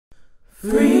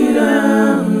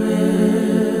Freedom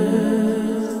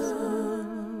is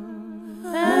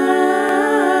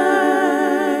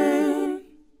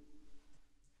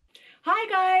Hi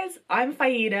guys, I'm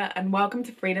Faida and welcome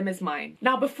to Freedom is Mine.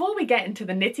 Now before we get into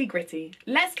the nitty gritty,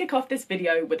 let's kick off this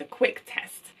video with a quick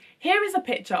test. Here is a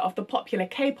picture of the popular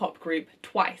K-pop group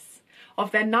Twice.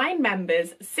 Of their 9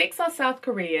 members, 6 are South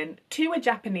Korean, 2 are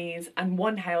Japanese and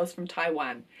 1 hails from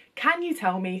Taiwan. Can you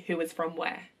tell me who is from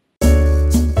where?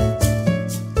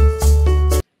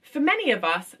 For many of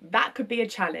us, that could be a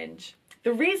challenge.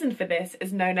 The reason for this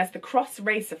is known as the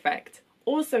cross-race effect,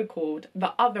 also called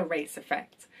the other race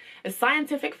effect, a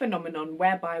scientific phenomenon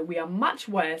whereby we are much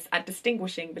worse at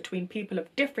distinguishing between people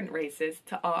of different races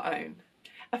to our own.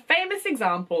 A famous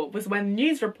example was when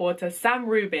news reporter Sam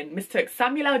Rubin mistook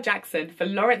Samuel L. Jackson for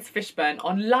Lawrence Fishburne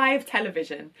on live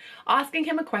television, asking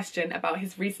him a question about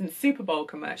his recent Super Bowl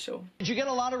commercial. Did you get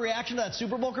a lot of reaction to that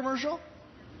Super Bowl commercial?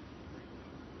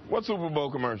 What Super Bowl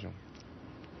commercial?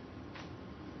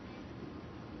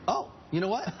 Oh, you know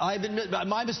what? I've been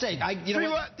my mistake. You know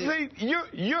what? See,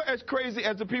 you're as crazy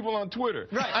as the people on Twitter.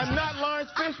 Right. I'm not Lawrence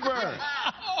Fishburne.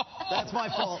 That's my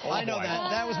fault. I know that.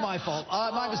 That was my fault.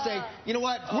 My mistake. You know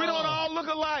what? We don't all look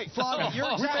alike.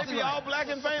 You're exactly We may be right. all black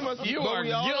and famous, You but are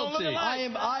we all don't look guilty.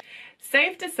 alike.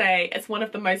 Safe to say, it's one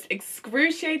of the most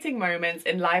excruciating moments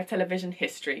in live television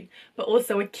history, but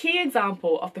also a key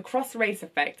example of the cross-race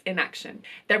effect in action.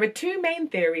 There are 2 main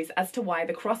theories as to why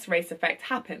the cross-race effect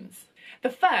happens.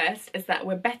 The first is that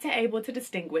we're better able to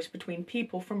distinguish between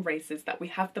people from races that we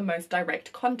have the most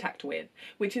direct contact with,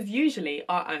 which is usually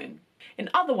our own.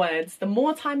 In other words, the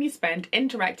more time you spend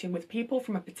interacting with people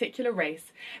from a particular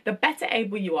race, the better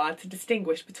able you are to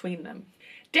distinguish between them.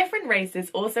 Different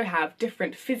races also have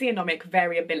different physiognomic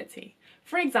variability.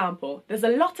 For example, there's a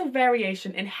lot of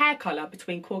variation in hair colour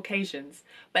between Caucasians,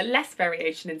 but less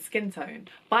variation in skin tone.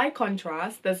 By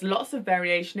contrast, there's lots of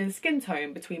variation in skin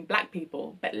tone between black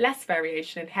people, but less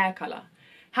variation in hair colour.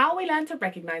 How we learn to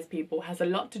recognise people has a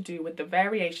lot to do with the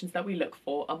variations that we look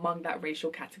for among that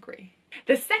racial category.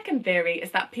 The second theory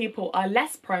is that people are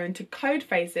less prone to code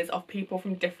faces of people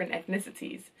from different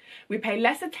ethnicities. We pay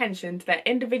less attention to their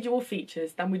individual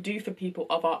features than we do for people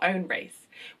of our own race.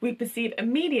 We perceive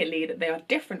immediately that they are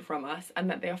different from us and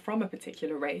that they are from a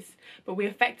particular race, but we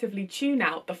effectively tune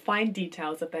out the fine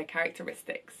details of their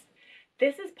characteristics.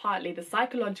 This is partly the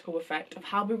psychological effect of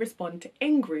how we respond to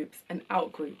in-groups and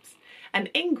out-groups. An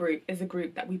in-group is a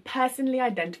group that we personally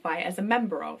identify as a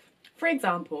member of. For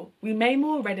example, we may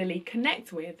more readily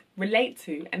connect with, relate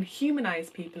to, and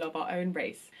humanise people of our own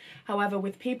race. However,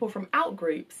 with people from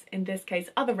out-groups, in this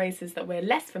case other races that we're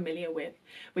less familiar with,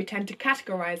 we tend to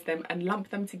categorise them and lump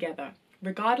them together,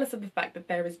 regardless of the fact that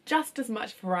there is just as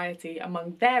much variety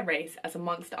among their race as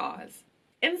amongst ours.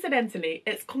 Incidentally,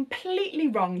 it's completely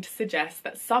wrong to suggest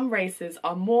that some races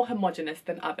are more homogenous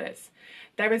than others.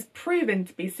 There is proven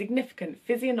to be significant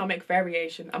physiognomic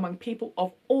variation among people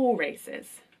of all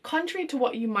races. Contrary to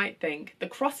what you might think, the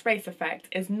cross-race effect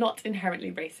is not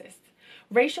inherently racist.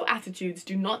 Racial attitudes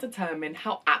do not determine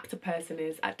how apt a person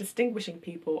is at distinguishing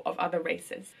people of other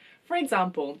races. For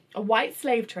example, a white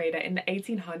slave trader in the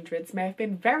 1800s may have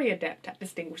been very adept at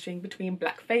distinguishing between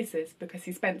black faces because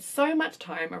he spent so much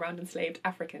time around enslaved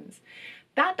Africans.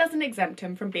 That doesn't exempt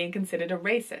him from being considered a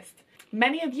racist.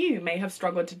 Many of you may have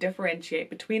struggled to differentiate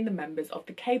between the members of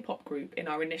the K-pop group in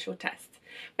our initial test,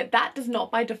 but that does not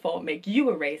by default make you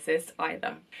a racist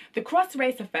either. The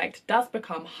cross-race effect does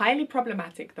become highly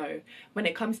problematic though when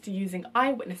it comes to using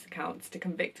eyewitness accounts to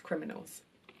convict criminals.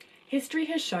 History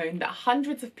has shown that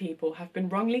hundreds of people have been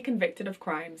wrongly convicted of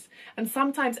crimes and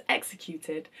sometimes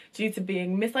executed due to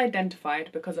being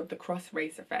misidentified because of the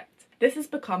cross-race effect. This has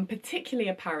become particularly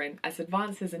apparent as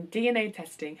advances in DNA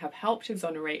testing have helped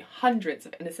exonerate hundreds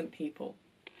of innocent people.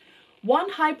 One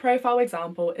high-profile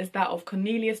example is that of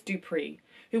Cornelius Dupree,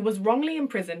 who was wrongly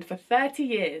imprisoned for 30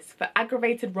 years for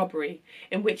aggravated robbery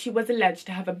in which he was alleged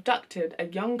to have abducted a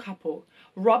young couple,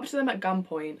 robbed them at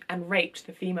gunpoint and raped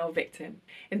the female victim.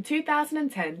 In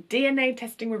 2010, DNA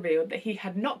testing revealed that he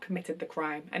had not committed the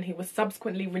crime and he was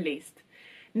subsequently released.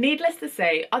 Needless to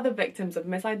say, other victims of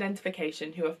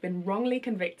misidentification who have been wrongly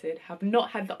convicted have not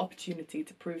had the opportunity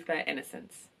to prove their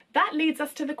innocence. That leads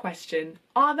us to the question,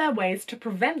 are there ways to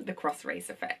prevent the cross-race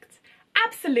effect?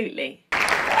 Absolutely!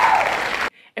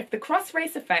 If the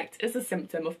cross-race effect is a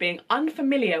symptom of being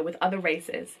unfamiliar with other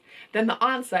races, then the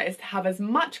answer is to have as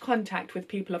much contact with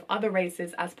people of other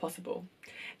races as possible.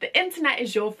 The internet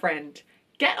is your friend.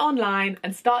 Get online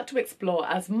and start to explore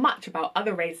as much about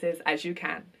other races as you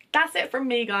can. That's it from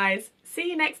me, guys. See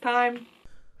you next time.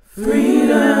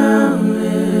 Freedom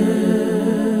is